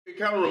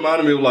kind of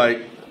reminded me of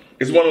like,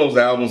 it's one of those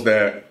albums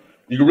that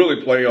you can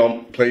really play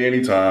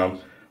anytime.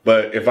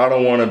 But if I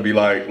don't want to be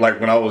like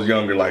when I was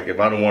younger, like if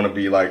I don't want to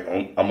be like,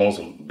 I'm on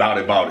some bout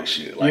it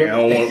shit. Like I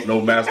don't want no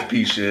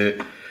masterpiece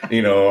shit.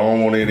 You know, I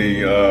don't want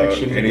any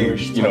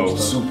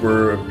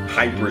super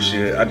hyper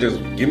shit. I just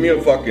give me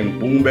a fucking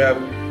boom bap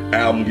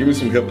album. Give me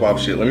some hip hop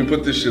shit. Let me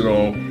put this shit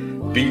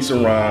on, beats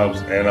and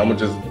rhymes, and I'm gonna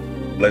just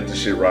let the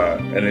shit ride.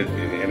 And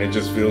it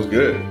just feels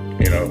good.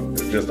 You know,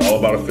 it's just all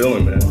about a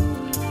feeling, man.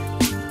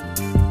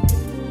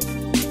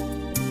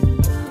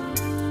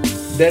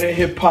 That a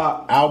hip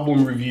hop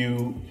album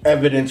review,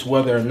 evidence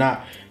whether or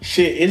not.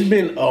 Shit, it's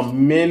been a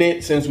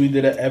minute since we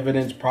did an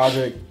evidence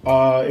project.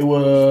 It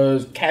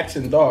was Cats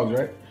and Dogs,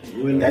 right?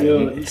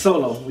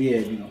 Solo, we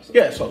had, you know.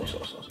 Yeah, solo.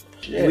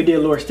 Yeah. We did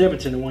Lord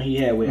Stephenson, the one he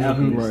had with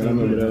Alchemist. Right, I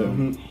remember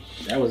that.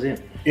 That was him.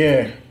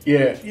 Yeah.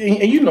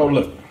 And you know,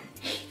 look, I'm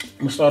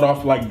gonna start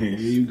off like this.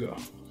 Here you go.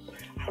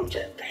 I'm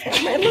just,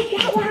 man, look,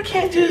 why I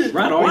can't just,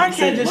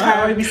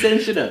 Ryan be setting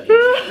shit up. Yeah,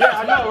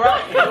 I know,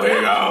 right? Here we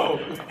go.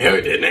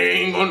 Everything they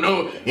ain't gonna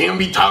know. He don't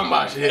be talking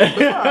about shit.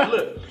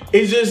 Look,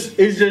 it's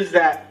just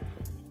that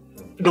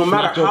no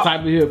matter not your how type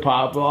of hip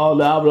hop, blah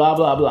blah blah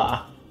blah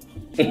blah.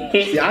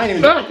 See, I ain't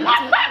even.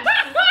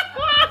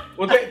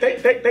 Well,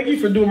 thank you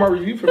for doing my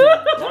review for me.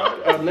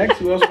 Next,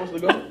 who else wants to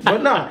go?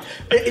 But nah,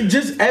 it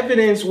just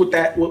evidence with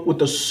that with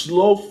the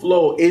slow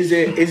flow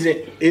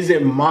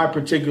isn't my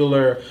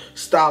particular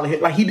style of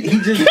hit. Like he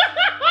just.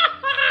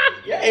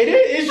 Yeah, it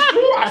is. It's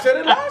true. I said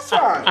it last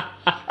time.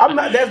 I'm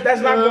not.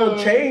 That's not gonna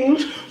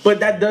change. But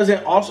that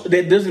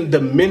doesn't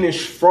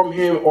diminish from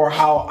him or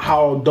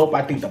how dope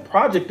I think the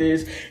project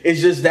is.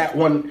 It's just that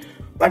when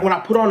I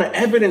put on an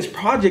evidence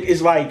project,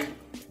 it's like.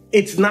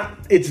 It's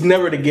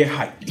never to get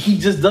hyped. He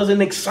just doesn't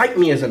excite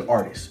me as an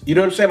artist. You know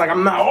what I'm saying? Like,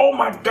 I'm not, oh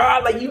my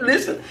God, like, you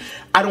listen.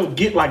 I don't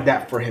get like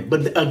that for him.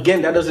 But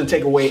again, that doesn't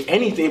take away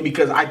anything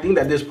because I think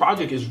that this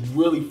project is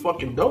really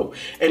fucking dope.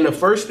 And the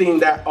first thing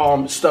that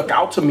stuck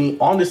out to me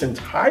on this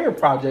entire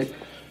project,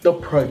 the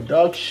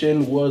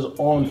production was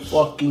on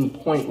fucking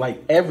point,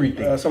 like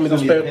everything. What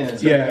Alchemist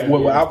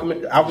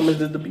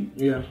did the beat?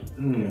 Yeah.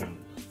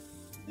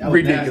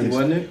 Ridiculous, nasty,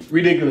 wasn't it?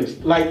 Ridiculous.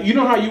 Like, you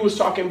know how you was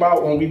talking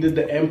about when we did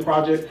the M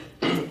project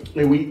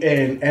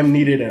and M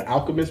needed an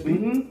Alchemist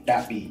beat? Mm-hmm.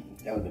 That beat.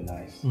 That would be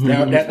nice.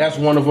 Mm-hmm. That's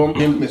one of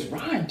them. Miss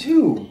Ryan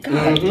too.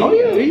 God, oh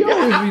yeah, he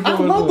always be I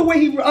love the way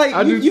he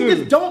like. You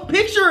just don't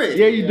picture it.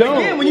 Yeah, you don't.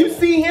 Again, when you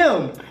see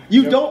him,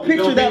 you don't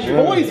picture that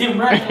voice. Yeah,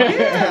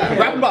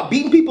 rapping about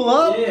beating people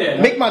up,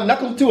 make my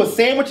knuckles to a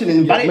sandwich and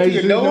invite it to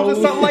your nose or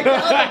something like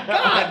that. Like,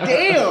 God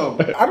damn.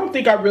 I don't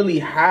think I really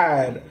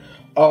had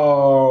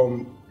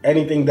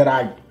anything that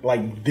I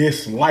like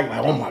dislike.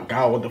 Like, oh my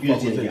God, what the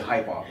fuck was this?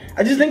 Hype off.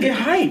 I just didn't get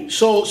hype.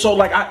 So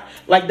like I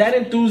like that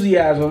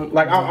enthusiasm.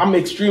 Like I'm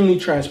extremely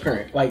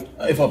transparent. Like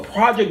if a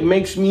project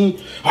makes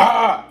me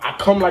I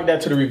come like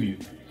that to the review.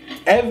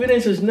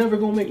 Evidence is never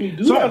gonna make me do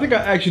that. So I think I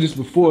asked you this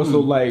before.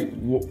 So like,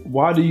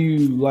 why do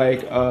you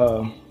like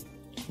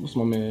what's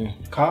my man?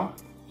 Ka?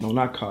 No,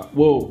 not Ka.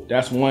 Whoa,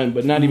 that's one,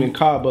 but not even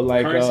Ka, but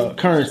like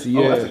Currency.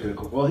 Yeah. Oh, that's a good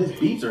call. Well, his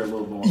beats are a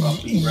little more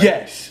upbeat, right?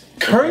 Yes.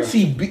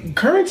 Currency's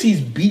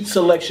beat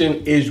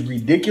selection is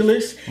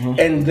ridiculous,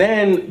 and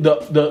then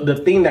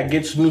the thing that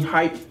gets me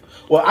hype.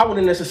 Well, I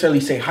wouldn't necessarily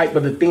say hype,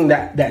 but the thing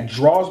that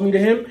draws me to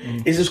him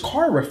is his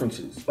car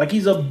references. Like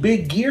he's a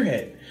big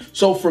gearhead,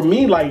 so for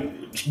me, like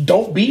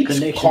dope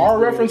beats, car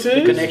references.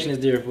 The connection is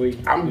there for you.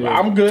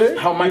 I'm good.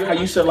 How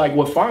you said like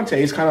with Fonte,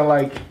 it's kind of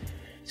like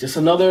just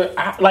another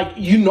like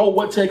you know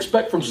what to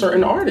expect from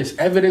certain artists.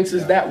 Evidence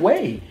is that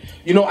way.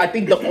 You know, I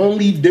think the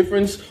only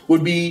difference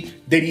would be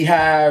did he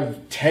have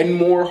 10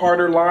 more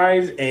harder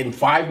lines and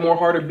 5 more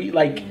harder beat?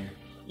 Like,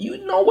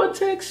 you know what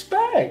to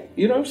expect.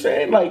 You know what I'm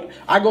saying? Like,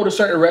 I go to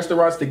certain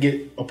restaurants to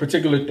get a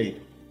particular thing.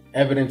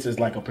 Evidence is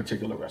like a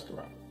particular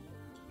restaurant.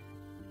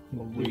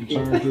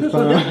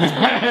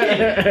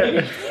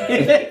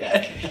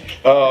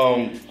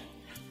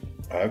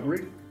 I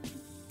agree.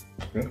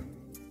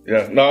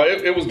 Yeah. No,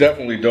 it was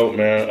definitely dope,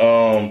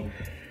 man.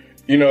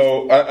 You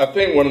know, I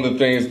think one of the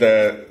things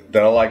that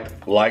I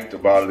liked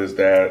about it is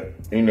that,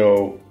 you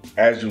know,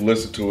 as you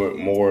listen to it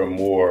more and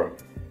more,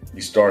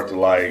 you start to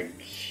like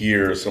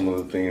hear some of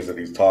the things that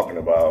he's talking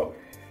about.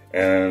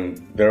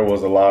 And there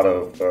was a lot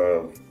of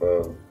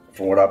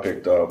from what I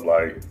picked up,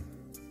 like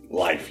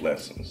life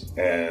lessons,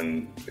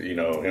 and you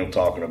know, him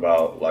talking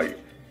about like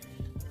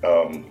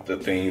the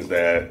things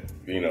that,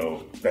 you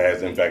know, that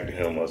has impacted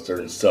him, a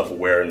certain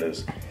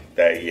self-awareness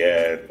that he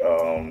had.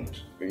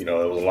 You know,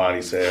 there was a line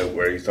he said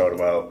where he's talking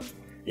about,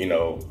 you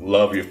know,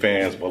 love your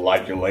fans but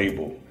like your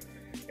label.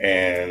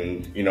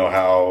 And you know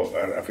how,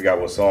 I forgot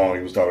what song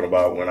he was talking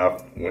about when I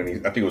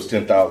think it was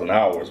 10,000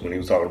 Hours, when he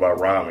was talking about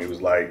rhyming. He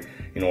was like,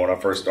 you know, when I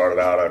first started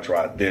out, I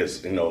tried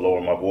this, you know,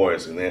 lower my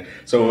voice. And then,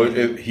 so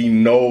he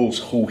knows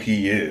who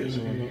he is.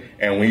 Mm-hmm.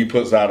 And when he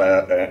puts out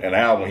an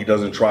album, he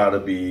doesn't try to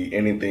be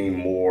anything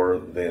more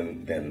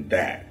than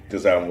that.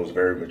 This album was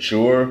very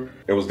mature.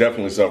 It was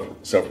definitely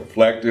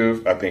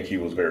self-reflective. I think he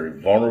was very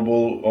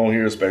vulnerable on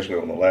here, especially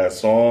on the last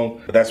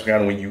song. But that's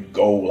kind of when you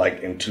go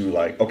like into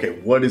like, okay,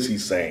 what is he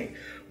saying?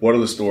 What are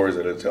the stories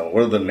that they're telling?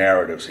 What are the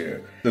narratives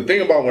here? The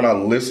thing about when I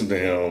listen to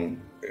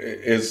him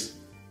is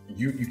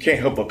you can't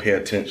help but pay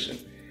attention.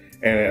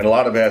 And a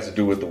lot of it has to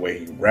do with the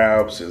way he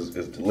raps, his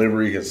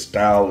delivery, his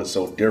style is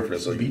so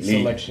different. So beat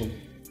unique.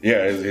 Selection.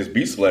 Yeah, his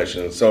beat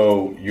selection.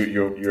 So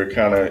you're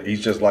kind of,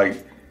 he's just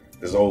like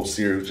this old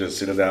seer who's just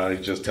sitting down and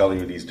he's just telling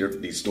you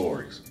these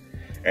stories.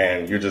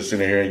 And you're just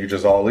sitting here and you're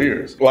just all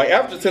ears. Like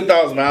after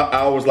 10,000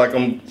 hours, like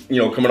I'm,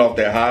 you know, coming off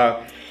that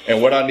high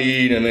and what I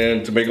need, and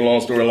then to make a long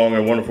story long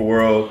and wonderful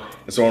world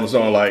and so on and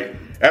so on. Like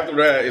after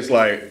that, it's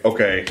like,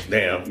 okay,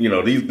 damn, you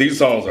know, these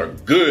songs are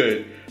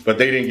good, but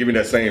they didn't give me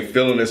that same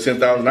feeling as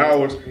 10,000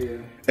 hours. Yeah.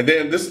 And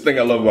then this is the thing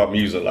I love about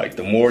music. Like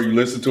the more you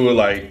listen to it,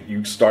 like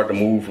you start to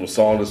move from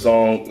song to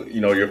song.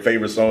 You know, your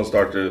favorite songs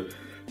start to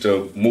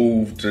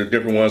move to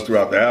different ones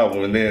throughout the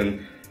album. And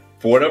then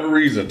for whatever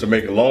reason, to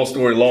make a long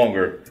story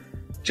longer,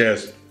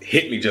 just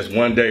hit me just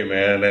one day,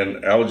 man.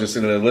 And I was just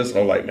sitting there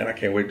listening. I'm like, man, I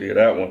can't wait to hear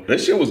that one.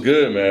 This shit was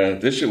good, man.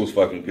 This shit was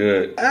fucking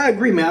good. I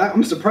agree, man.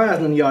 I'm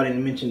surprised none of y'all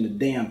didn't mention the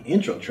damn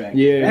intro track.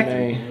 Yeah,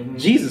 man.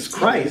 Jesus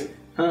Christ.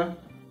 Huh?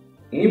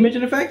 You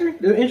mentioned the Factory?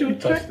 The intro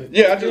track?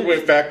 Yeah, I just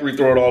went Factory,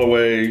 throw it all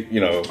away,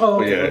 you know. Oh,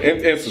 but yeah,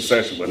 in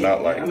succession, but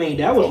not like. I mean,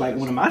 that was like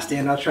one of my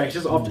standout tracks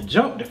just off the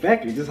jump, the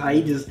Factory. Just how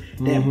he just,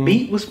 that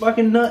beat was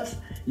fucking nuts.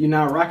 You're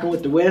not rocking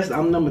with the West.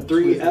 I'm number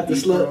 3 after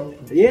Slug.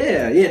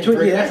 Yeah. I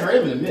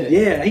heard him in a minute.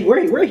 Yeah,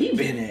 where he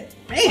been at?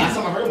 Man. Last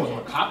time I heard him was on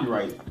a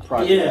copyright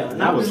project. Yeah,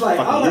 and I was like,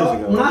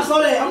 when I saw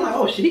that, I'm like,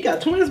 oh shit, he got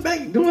twins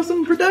back doing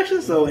some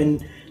production. So,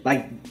 and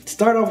like,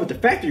 start off with the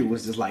Factory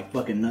was just like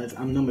fucking nuts.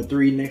 I'm number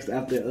 3 next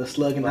after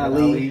Slug and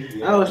Ali.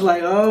 Yeah. I was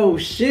like, oh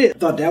shit.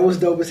 Thought that was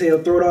dope as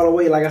hell. Throw it all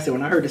away. Like I said,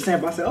 when I heard the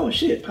sample, I said, oh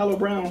shit, Paulo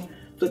Brown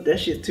flipped that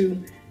shit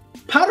too.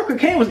 Powder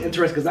Cocaine was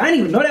interesting because I didn't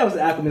even know that was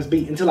the Alchemist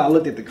beat until I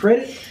looked at the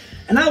credit.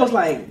 And I was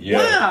like,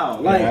 wow,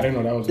 like I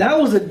didn't know that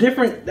was a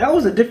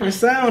different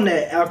sound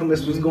that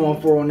Alchemist was going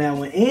for on that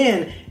one,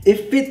 and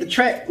it fit the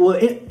track. Well,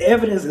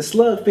 Evidence and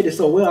Slug fitted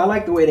so well. I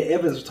like the way that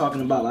Evidence was talking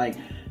about like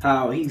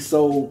how he's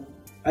so,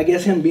 I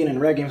guess him being in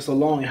the rap game so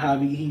long and how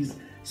he's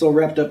so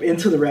wrapped up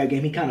into the rap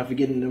game, he kind of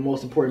forgetting the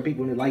most important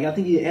people. Like I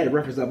think he had a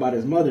reference about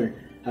his mother,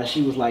 how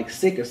she was like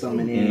sick or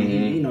something,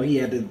 and you know he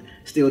had to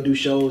still do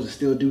shows and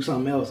still do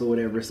something else or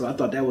whatever. So I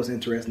thought that was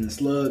interesting. The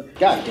Slug.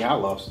 God damn, I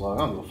love Slug.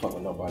 I don't give a fuck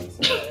what nobody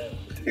says.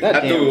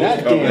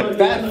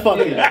 That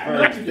fucking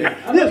hurts.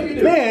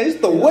 Man, it's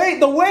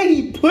the way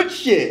he put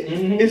shit.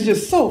 It's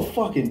just so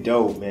fucking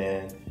dope,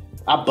 man.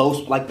 I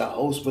boast like the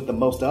host with the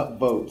most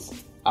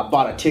upvotes. I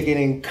bought a ticket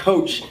in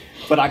coach,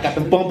 but I got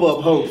the bump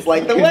up hopes.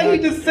 Like the way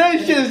he just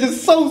says shit is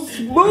just so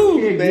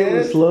smooth,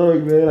 man.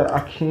 Slug, man. I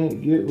can't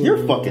get with You're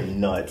him, fucking man.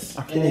 Nuts.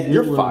 I can't.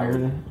 You're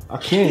fired. Man. I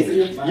can't.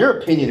 Your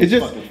opinion it's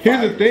is just fucking here's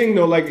fired. the thing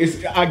though. Like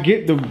I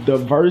get the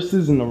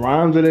verses and the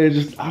rhymes of it. It's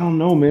just I don't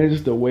know, man. It's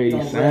just the way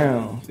he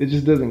sounds. It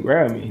just doesn't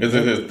grab me. Is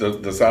it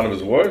the sound of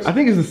his voice? I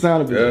think it's the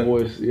sound of his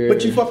voice. Yeah.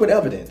 But you fuck with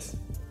Evidence.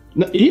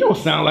 No, he don't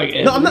sound like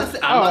Evidence. No, I'm not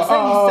saying he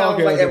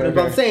sounds like Evidence,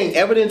 but I'm saying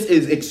Evidence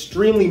is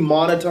extremely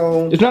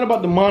monotone. It's not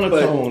about the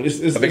monotone.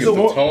 It's I think it's the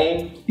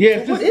tone.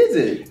 Yeah. What is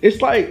it?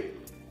 It's like,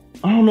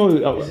 I don't know.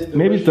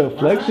 Maybe it's the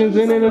inflections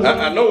in it or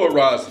something. I know what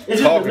Rod's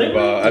talking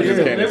about. I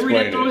just can't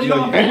explain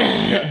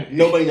it.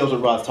 Nobody knows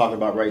what Rod's talking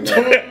about right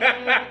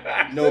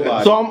now.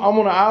 Nobody. So I'm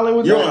on an island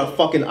with You're that? on a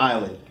fucking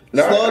island.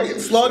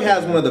 Slug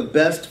has one of the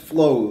best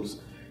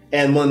flows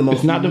and one of the most.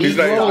 It's not the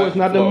flow. It's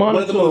not the monotone.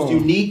 One of the most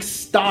unique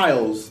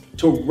styles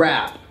to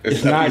rap.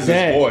 It's not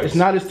that. Voice. It's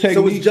not his technique.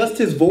 So it's just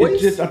his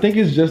voice? I think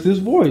it's just his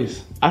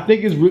voice. I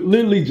think it's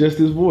literally just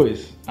his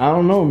voice. I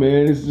don't know,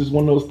 man. It's just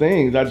one of those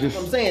things. I'm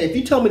saying, if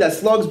you tell me that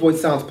Slug's voice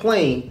sounds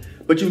plain,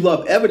 but you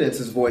love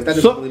Evidence's voice, that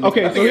doesn't really make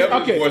sense.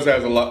 I think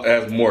Evidence's voice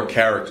has more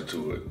character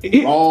to it.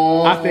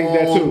 I think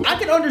that too. I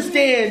can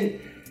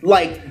understand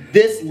like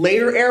this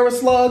later era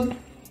Slug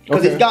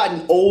because he's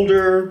gotten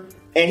older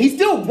and he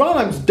still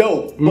rhymes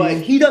dope, but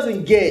he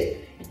doesn't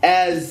get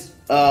as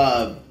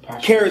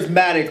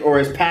charismatic or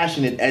as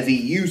passionate as he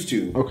used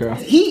to. Okay.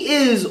 He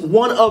is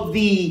one of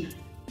the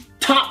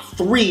top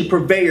 3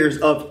 purveyors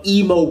of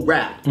emo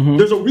rap.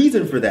 There's a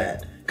reason for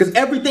that. Because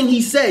everything he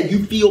said,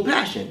 you feel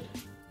passion.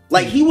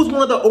 Like, he was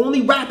one of the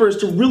only rappers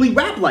to really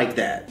rap like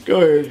that.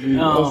 Go ahead, G.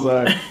 I'm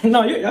sorry.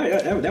 No,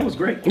 that was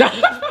great.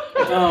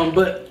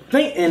 The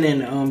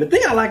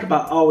thing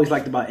I always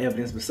liked about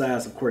Evidence,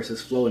 besides, of course,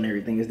 his flow and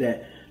everything, is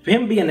that for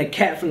him being a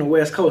cat from the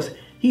West Coast,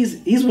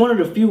 he's one of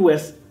the few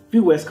West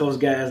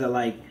Coast guys that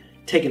like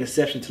take an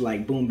exception to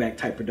like boom bap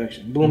type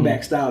production, boom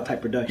bap style type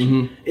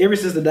production. Ever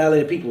since the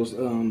Dilated Peoples,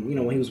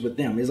 when he was with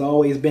them, it's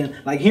always been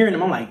like hearing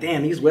them. I'm like,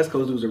 damn, these West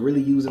Coast dudes are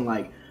really using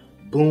like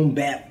boom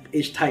bap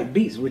ish type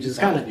beats, which is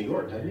kind of New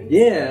York, doesn't it?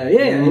 yeah.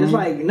 It's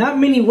like not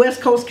many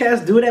West Coast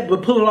cats do that,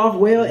 but pull it off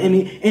well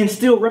and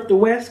still rep the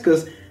West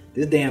because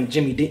this damn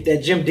Jim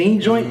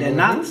Dean joint that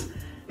knocks.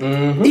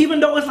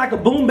 Even though it's like a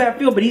boom bap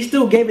feel, but he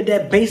still gave it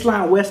that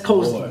baseline West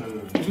Coast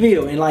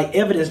feel, and like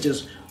Evidence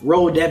just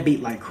rolled that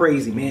beat like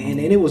crazy, man.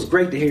 And it was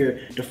great to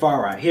hear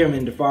hear him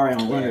and Defari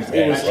on Runners.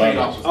 It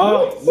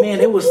was man,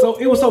 it was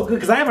so good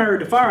because I haven't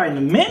heard Defari in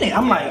a minute.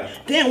 I'm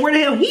like, damn, where the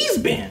hell he's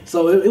been?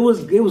 So it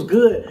was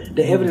good.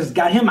 The Evidence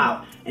got him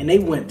out. And they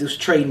went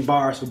just trading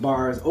bars for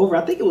bars over.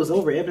 I think it was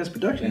over Evidence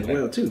production as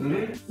well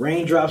too.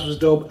 Raindrops was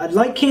dope.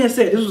 Like Ken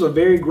said, this was a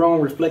very grown,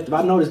 reflective.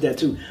 I noticed that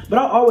too. But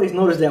I always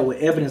noticed that with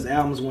Evidence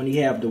albums when he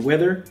have the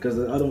Weather, because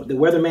the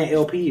Weatherman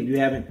LP. If you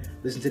haven't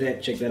listened to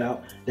that, check that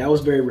out. That was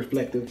very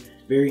reflective,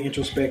 very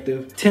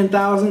introspective.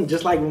 10,000,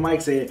 just like what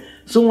Mike said.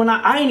 So when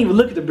I ain't even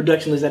look at the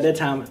production list at that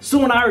time. So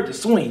when I heard the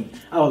swing,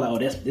 I was like, oh,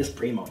 this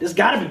Primo. This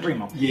gotta be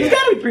Primo. Yeah. This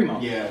gotta be Primo.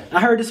 Yeah. I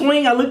heard the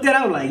swing, I looked at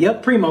it, I was like,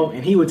 yep, Primo.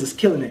 And he was just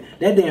killing it.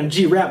 That damn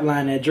G-Rap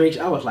line that Drake,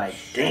 I was like,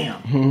 damn.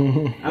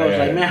 I was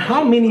like, man,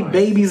 how many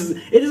babies?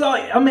 It is all,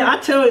 I mean, I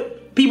tell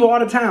people all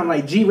the time,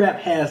 like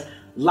G-Rap has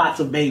lots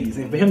of babies.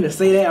 And for him to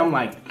say that, I'm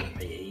like,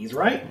 yeah, he's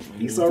right.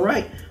 He's so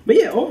right. But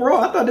yeah,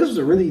 overall, I thought this was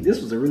a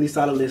really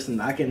solid listen.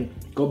 I can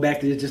go back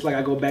to this just like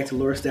I go back to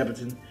Laura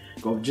Stapleton.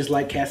 Go just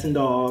like Cats and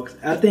Dogs.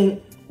 I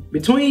think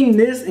between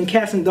this and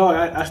Cats and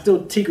Dogs, I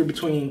still tinker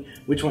between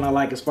which one I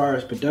like as far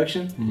as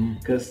production.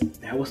 Because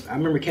I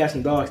remember Cats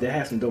and Dogs that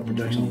had some dope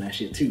production on that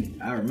shit too.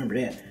 I remember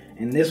that.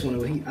 And this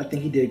one, I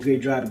think he did a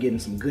great job of getting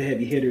some good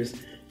heavy hitters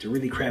to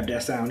really craft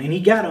that sound. And he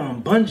got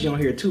Bungie on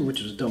here too,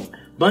 which was dope.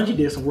 Bungie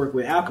did some work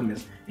with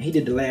Alchemist, and he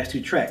did the last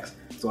 2 tracks.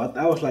 So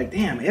I was like,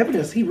 damn,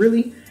 Evidence, he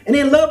really... And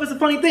then Love is a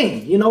funny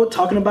thing, you know,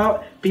 talking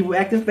about people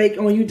acting fake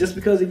on you just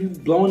because of you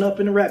blowing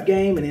up in the rap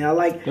game. And then I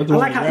like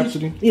how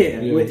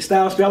with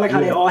Styles P, I like how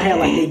they all had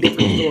like their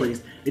different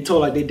stories. They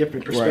told like their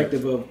different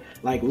perspective of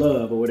like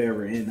love or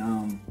whatever.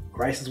 And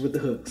Crisis with the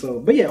Hook.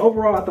 So, but yeah,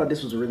 overall, I thought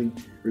this was a really,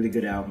 really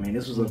good album, man.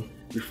 This was a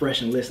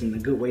refreshing listen, a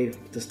good way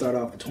to start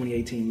off the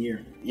 2018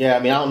 year. Yeah, I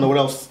mean, I don't know what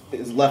else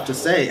is left to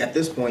say at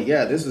this point.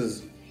 Yeah, this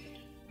is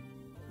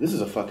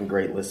a fucking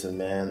great listen,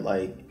 man.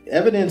 Like,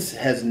 Evidence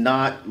has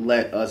not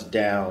let us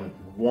down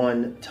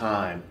one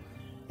time.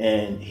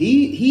 And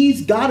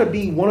he's got to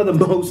be one of the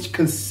most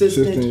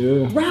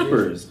consistent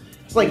rappers.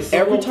 It's like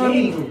every time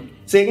he...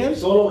 Say again?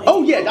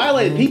 Oh, yeah,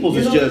 Dilated Peoples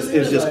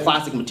is just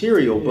classic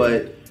material.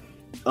 But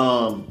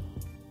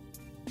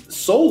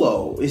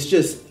Solo, it's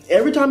just...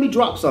 Every time he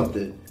drops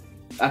something,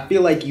 I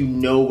feel like you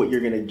know what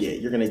you're going to get.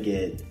 You're going to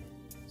get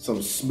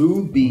some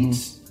smooth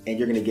beats... And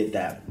you're gonna get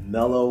that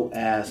mellow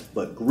ass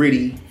but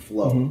gritty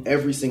flow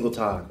every single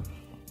time.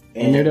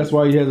 And maybe that's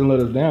why he hasn't let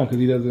us down, because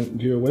he doesn't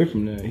veer away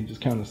from that. He just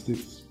kind of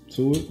sticks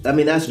to it. I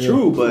mean, that's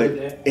true, but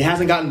it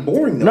hasn't gotten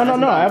boring though.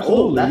 No,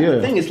 absolutely. That's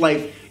the thing. It's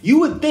like you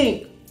would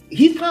think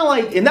he's kind of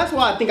like, and that's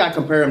why I think I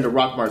compare him to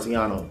Rock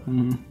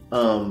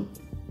Marciano.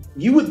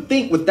 You would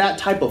think with that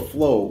type of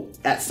flow,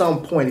 at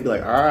some point he'd be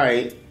like, all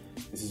right,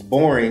 this is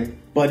boring,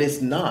 but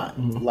it's not.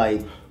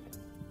 Like,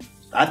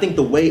 I think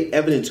the way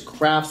Evidence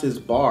crafts his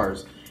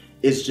bars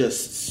is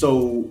just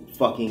so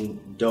fucking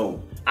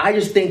dope. I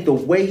just think the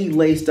way he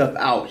lays stuff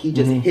out, he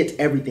just hits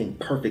everything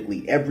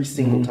perfectly every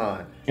single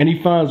time. And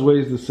he finds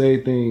ways to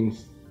say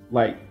things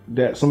like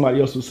that somebody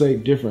else would say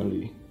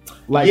differently.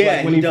 Like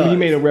when he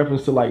made a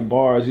reference to like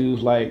bars, he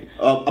was like,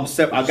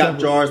 I got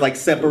jars like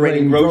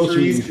separating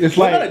groceries. It's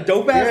like a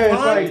dope ass line.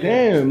 It's like,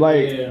 damn,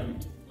 like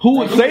who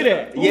would say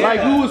that? Like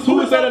who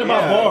would say that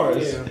about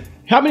bars?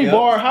 How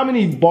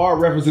many bar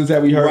references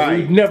have we heard? Right.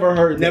 We've never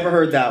heard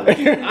that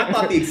one. I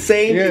thought the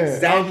same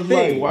exact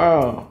thing. Like,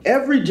 wow.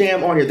 Every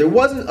jam on here, there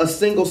wasn't a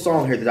single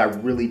song here that I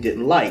really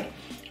didn't like.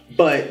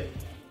 But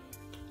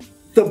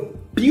the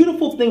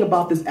beautiful thing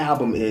about this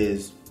album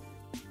is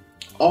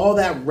all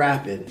that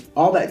rapping,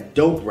 all that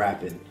dope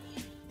rapping,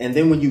 and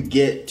then when you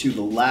get to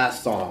the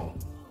last song,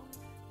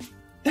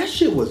 that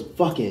shit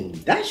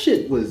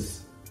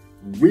was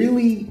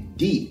really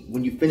deep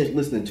when you finish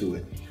listening to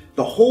it.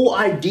 The whole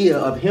idea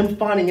of him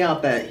finding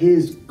out that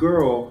his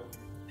girl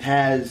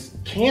has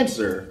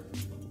cancer,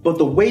 but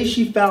the way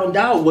she found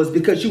out was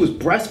because she was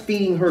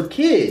breastfeeding her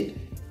kid.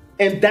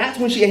 And that's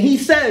when he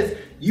says,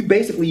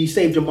 you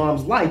saved your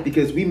mom's life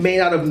because we may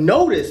not have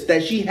noticed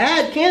that she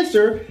had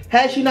cancer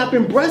had she not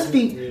been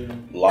breastfeeding.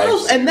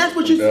 And that's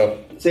what you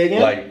say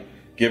again? Like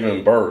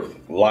giving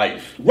birth,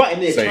 life. Right,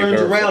 and it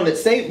turns around and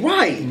say,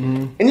 right.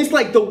 And it's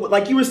like,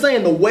 like you were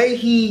saying, the way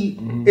he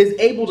is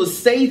able to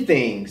say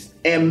things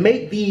and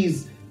make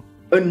these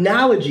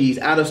analogies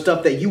out of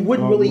stuff that you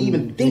wouldn't really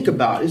even think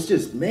about. It's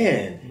just,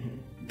 man,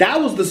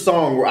 that was the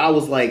song where I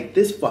was like,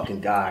 this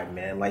fucking guy,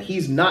 man, like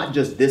he's not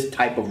just this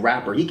type of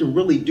rapper. He can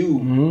really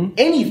do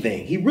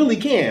anything. He really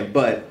can.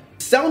 But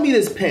Sell Me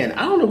This Pen,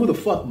 I don't know who the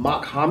fuck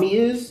Mock Hami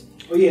is.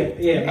 Oh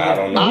yeah. I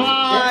don't know.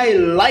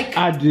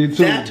 I did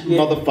too. that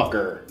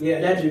motherfucker.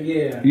 Yeah, that dude.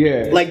 Yeah.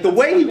 Yeah. Like the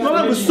way he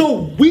run was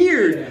so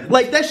weird. Yeah.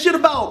 Like that shit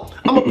about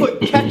I'm gonna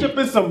put ketchup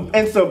and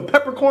some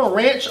peppercorn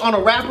ranch on a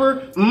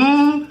wrapper.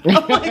 I'm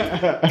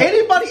like,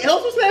 anybody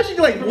else was that shit?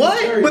 Like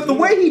what? But the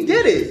way he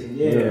did it.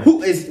 Yeah.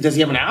 Does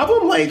he have an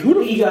album? Like who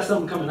the He got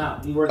something coming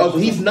out. so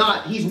he's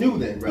new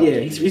then, bro. Yeah,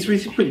 he's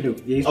pretty new.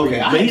 Yeah, he's Okay, pretty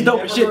new. I But he's ain't dope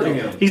never as shit heard of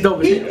though. him. He's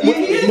dope as shit. He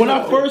is. When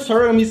I first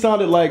heard him, he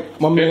sounded like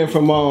my man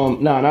from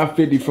not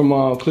 50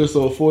 from Clear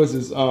Soul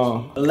Voices.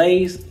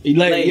 Lays. Lays. He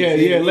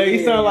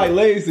sounded like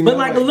Lays. But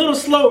like a little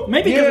slow.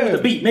 Maybe because it was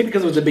the beat. Maybe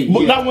because it was the beat.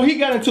 But like when he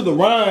got into the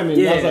rhyme,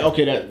 and I was Yeah. like,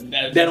 okay,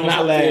 that's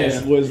not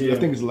last. I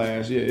think it's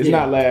last. Yeah, it's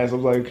not last. I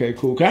was like, okay,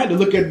 cool. 'Cause I had to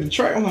look at the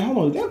track. I'm like, hold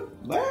on, is that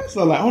last?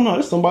 I'm like, oh no,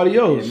 that's somebody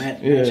else.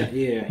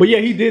 Yeah. But yeah,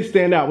 he did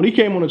stand out when he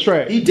came on the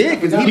track. He did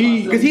because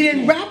he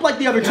didn't rap like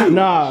the other two.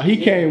 Nah, he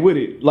came with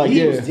it. Like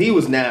he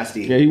was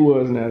nasty. Yeah, he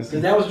was nasty.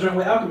 Because that was during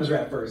when Alchemist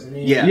rap first. And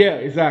then Yeah. Yeah,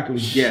 exactly.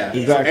 Yeah.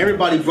 Exactly. So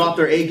everybody brought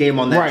their A game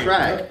on that Right.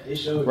 track. It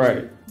showed.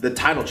 Right. The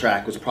title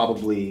track was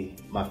probably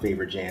my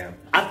favorite jam.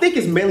 I think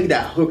it's mainly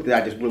that hook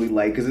that I just really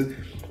like because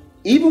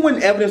even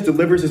when Evidence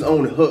delivers his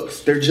own hooks,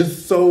 they're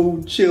just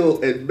so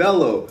chill and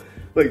mellow.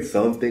 Like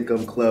some think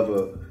I'm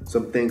clever,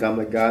 some think I'm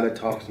a guy that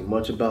talks too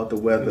much about the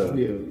weather.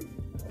 Yeah.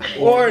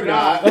 Or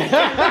not.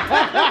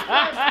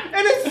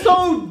 And it's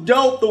so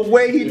dope the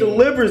way he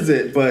delivers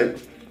it. But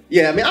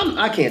yeah, I mean,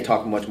 I can't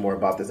talk much more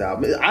about this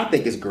album. I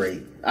think it's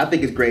great.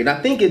 And I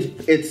think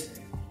it's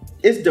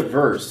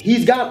diverse.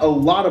 He's got a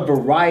lot of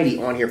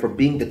variety on here for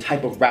being the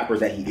type of rapper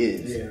that he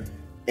is. Yeah.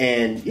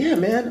 And yeah,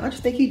 man, I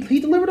just think he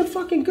delivered a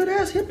fucking good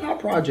ass hip hop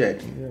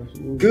project.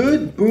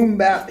 Good boom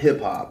bap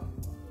hip hop.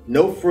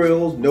 No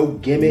frills, no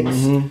gimmicks,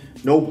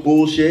 no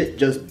bullshit,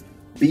 just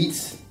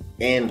beats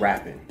and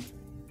rapping.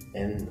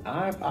 And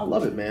I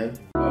love it, man.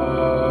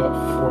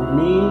 For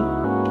me,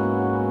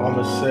 I'm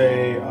gonna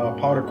say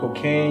Powder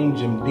Cocaine,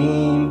 Jim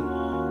Dean.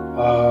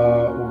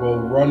 We'll go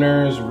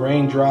Runners,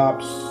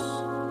 Raindrops.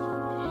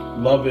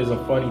 Love is a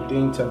Funny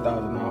Thing,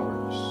 10,000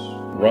 Hours.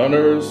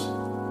 Runners,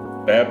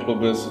 Bad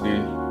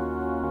Publicity,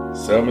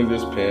 Sell Me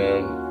This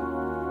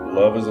Pen,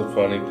 Love is a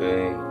Funny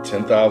Thing,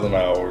 10,000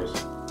 Hours,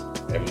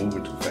 and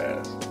Moving Too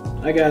Fast.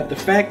 I got The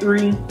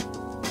Factory,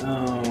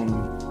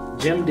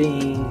 Jim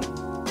Dean,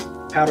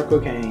 Powder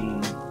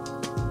Cocaine,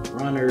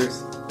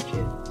 Runners,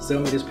 Sell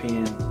Me This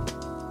Pen,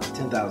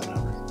 10,000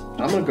 Hours.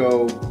 I'm gonna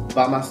go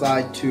By My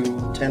Side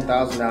 2,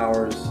 10,000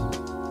 Hours,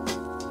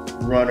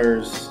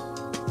 Runners,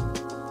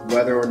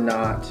 Whether or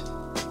Not,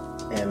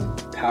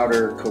 and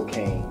Powder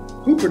Cocaine.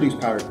 Who produced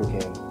Powder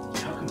Cocaine?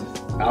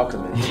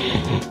 Alchemist.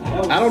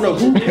 I don't know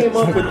who came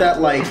up with that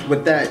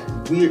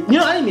weird.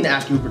 I didn't mean to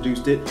ask you who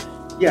produced it.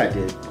 Yeah, I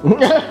did.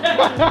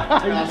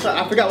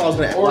 I forgot what I was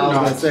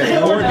going to say.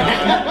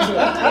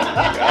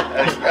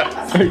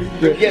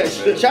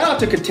 Yeah, shout out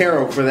to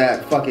Katero for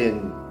that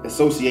fucking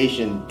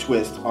association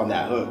twist on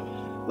that hook.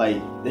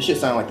 Like, this shit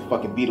sounded like the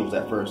fucking Beatles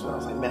at first. And I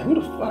was like, man, who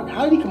the fuck?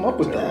 How did he come up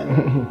with that?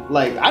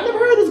 Like, I never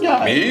heard of this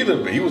guy. Me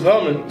either, but he was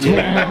humming.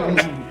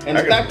 And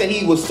the fact that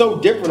he was so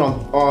different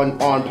on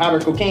Powder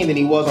Cocaine than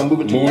he was on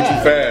Moving Too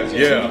Fast.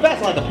 Yeah. Moving Too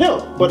Fast like a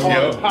pimp, but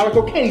on Powder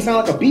Cocaine he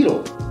sounded like a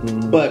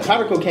Beatle. But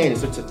Powder Cocaine is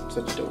such a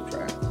dope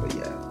track. But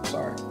yeah,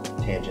 sorry,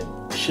 tangent.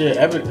 Shit,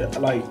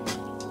 like,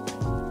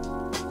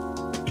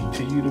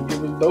 continue to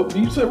give us dope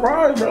beats and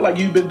rhymes, bro. Like,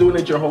 you've been doing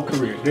it your whole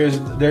career. There's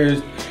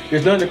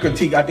nothing to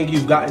critique. I think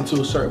you've gotten to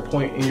a certain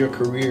point in your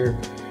career,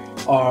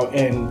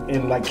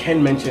 and like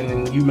Ken mentioned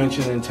and you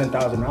mentioned in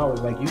 10,000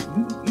 Hours, like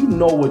you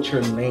know what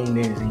your lane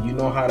is, and you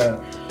know how to,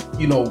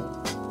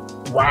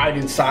 ride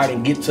inside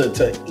and get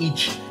to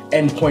each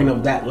end point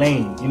of that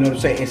lane. You know what I'm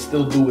saying? And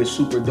still do it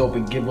super dope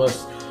and give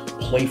us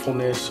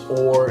playfulness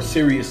or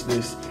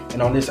seriousness.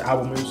 And on this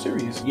album, it was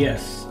serious.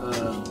 Yes,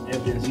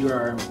 Evidence, you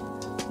are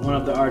one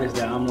of the artists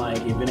that I'm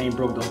like, if it ain't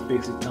broke, don't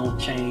fix it. Don't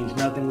change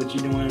nothing what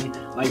you're doing.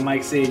 Like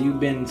Mike said, you've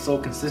been so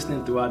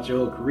consistent throughout your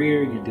whole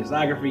career, your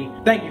discography.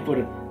 Thank you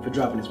for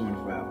dropping this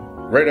wonderful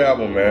album. Great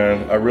album,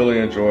 man. I really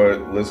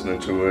enjoyed listening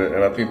to it,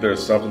 and I think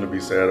there's something to be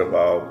said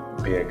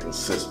about being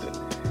consistent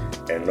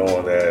and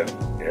knowing that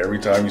every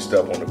time you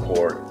step on the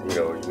court,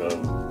 you're gonna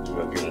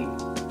give them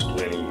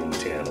 20 and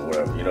 10 or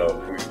whatever.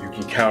 You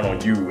can count on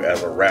you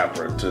as a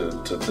rapper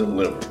to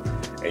deliver.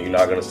 And you're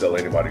not going to sell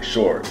anybody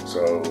short,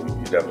 so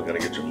you're definitely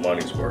going to get your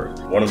money's worth.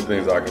 One of the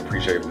things I can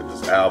appreciate with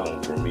this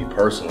album, for me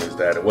personally, is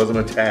that it wasn't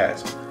a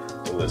task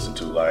to listen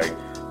to. Like,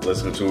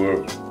 listening to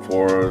it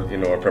for,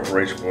 in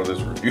preparation for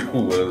this review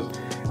was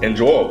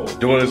enjoyable.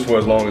 Doing this for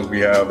as long as we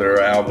have, there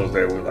are albums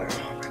that we're like,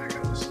 oh man, I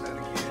got to listen to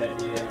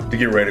that again to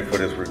get ready for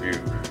this review.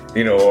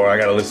 Or I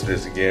got to listen to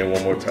this again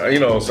one more time.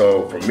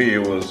 So for me,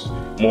 it was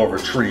more of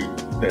a treat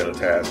than a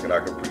task, and I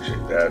can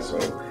appreciate that. So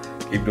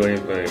keep doing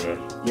your thing, man.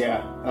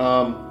 Yeah.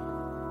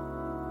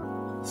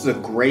 This is a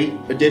great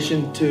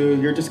addition to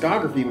your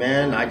discography,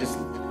 man.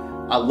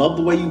 I love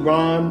the way you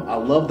rhyme. I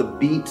love the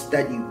beats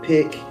that you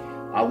pick.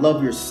 I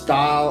love your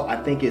style. I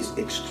think it's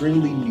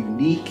extremely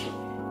unique,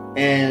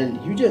 and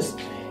you just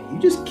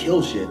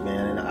kill shit,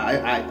 man. And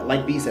I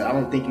like B said, I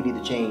don't think you need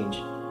to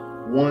change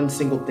one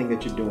single thing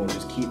that you're doing.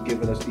 Just keep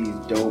giving us these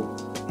dope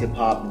hip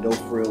hop, no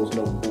frills,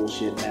 no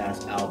bullshit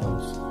ass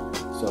albums.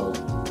 So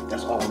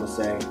that's all I'm gonna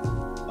say.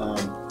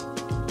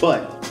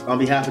 But on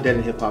behalf of Dead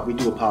in Hip Hop, we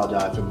do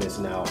apologize for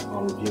missing out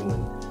on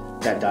reviewing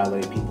that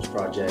Dilated People's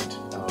Project.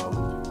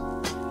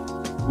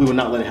 We will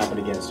not let it happen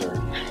again, sir.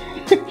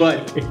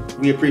 But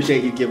we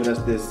appreciate you giving us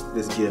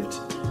this gift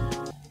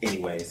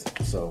anyways.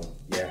 So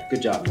yeah,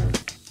 good job, man.